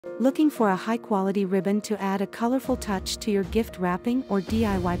Looking for a high-quality ribbon to add a colorful touch to your gift wrapping or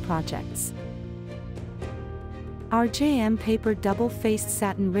DIY projects? Our JM Paper double-faced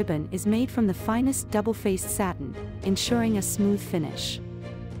satin ribbon is made from the finest double-faced satin, ensuring a smooth finish.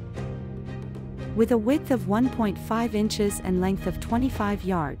 With a width of 1.5 inches and length of 25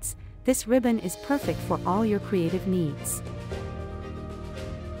 yards, this ribbon is perfect for all your creative needs.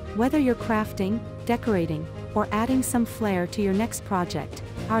 Whether you're crafting, decorating, or adding some flair to your next project,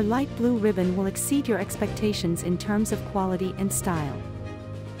 our light blue ribbon will exceed your expectations in terms of quality and style.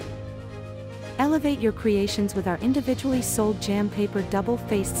 Elevate your creations with our individually sold JM Paper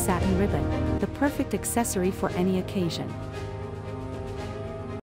double-faced satin ribbon, the perfect accessory for any occasion.